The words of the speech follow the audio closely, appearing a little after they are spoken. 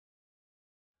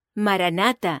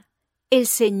Maranata, el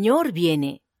Señor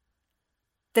viene.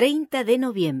 30 de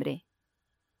noviembre.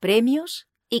 Premios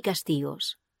y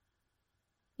castigos.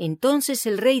 Entonces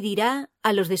el Rey dirá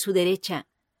a los de su derecha: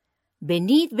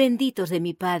 Venid, benditos de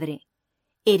mi Padre,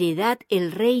 heredad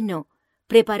el reino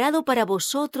preparado para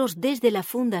vosotros desde la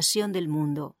fundación del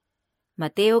mundo.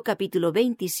 Mateo capítulo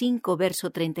 25, verso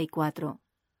 34.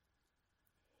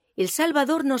 El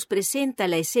Salvador nos presenta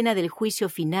la escena del juicio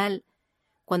final,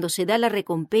 cuando se da la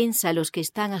recompensa a los que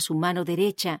están a su mano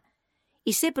derecha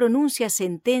y se pronuncia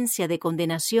sentencia de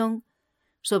condenación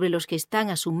sobre los que están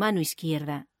a su mano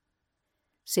izquierda.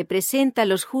 Se presenta a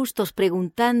los justos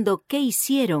preguntando qué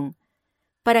hicieron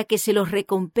para que se los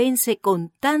recompense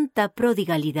con tanta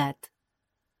prodigalidad.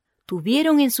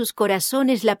 Tuvieron en sus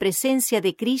corazones la presencia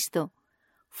de Cristo,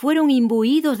 fueron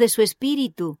imbuidos de su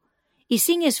espíritu y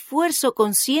sin esfuerzo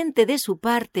consciente de su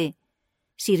parte,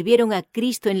 sirvieron a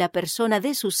Cristo en la persona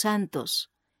de sus santos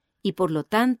y por lo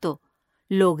tanto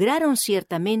lograron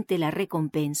ciertamente la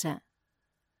recompensa.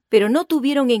 Pero no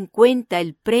tuvieron en cuenta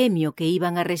el premio que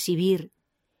iban a recibir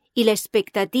y la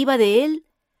expectativa de él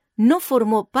no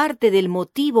formó parte del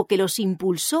motivo que los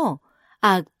impulsó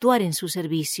a actuar en su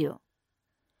servicio.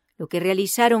 Lo que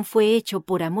realizaron fue hecho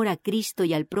por amor a Cristo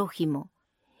y al prójimo,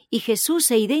 y Jesús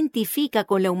se identifica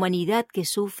con la humanidad que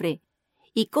sufre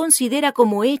y considera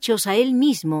como hechos a Él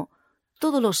mismo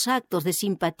todos los actos de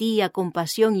simpatía,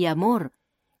 compasión y amor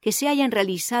que se hayan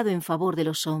realizado en favor de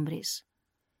los hombres.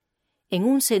 En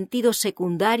un sentido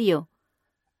secundario,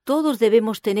 todos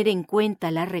debemos tener en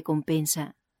cuenta la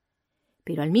recompensa.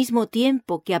 Pero al mismo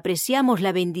tiempo que apreciamos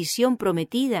la bendición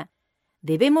prometida,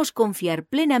 debemos confiar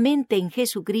plenamente en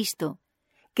Jesucristo,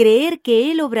 creer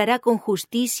que Él obrará con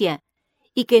justicia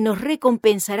y que nos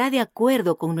recompensará de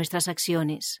acuerdo con nuestras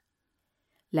acciones.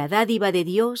 La dádiva de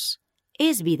Dios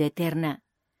es vida eterna,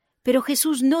 pero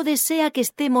Jesús no desea que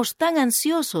estemos tan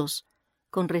ansiosos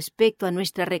con respecto a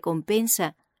nuestra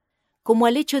recompensa como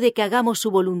al hecho de que hagamos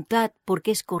su voluntad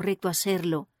porque es correcto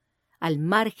hacerlo, al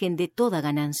margen de toda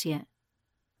ganancia.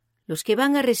 Los que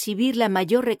van a recibir la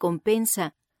mayor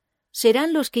recompensa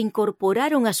serán los que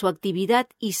incorporaron a su actividad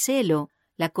y celo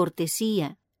la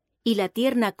cortesía y la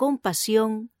tierna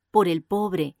compasión por el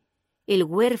pobre, el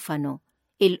huérfano,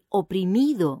 el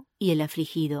oprimido y el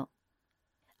afligido.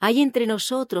 Hay entre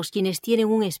nosotros quienes tienen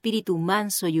un espíritu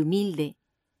manso y humilde,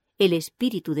 el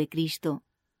espíritu de Cristo,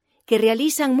 que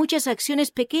realizan muchas acciones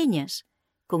pequeñas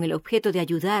con el objeto de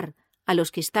ayudar a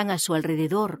los que están a su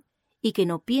alrededor y que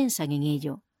no piensan en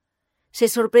ello. Se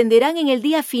sorprenderán en el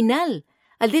día final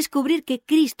al descubrir que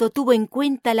Cristo tuvo en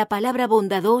cuenta la palabra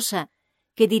bondadosa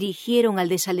que dirigieron al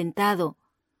desalentado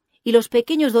y los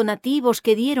pequeños donativos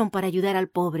que dieron para ayudar al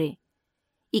pobre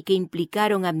y que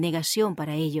implicaron abnegación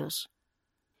para ellos.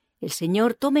 El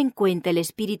Señor toma en cuenta el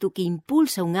espíritu que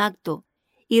impulsa un acto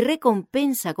y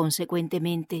recompensa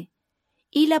consecuentemente,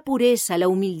 y la pureza, la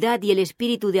humildad y el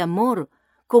espíritu de amor,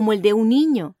 como el de un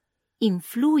niño,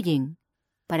 influyen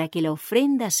para que la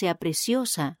ofrenda sea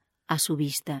preciosa a su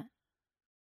vista.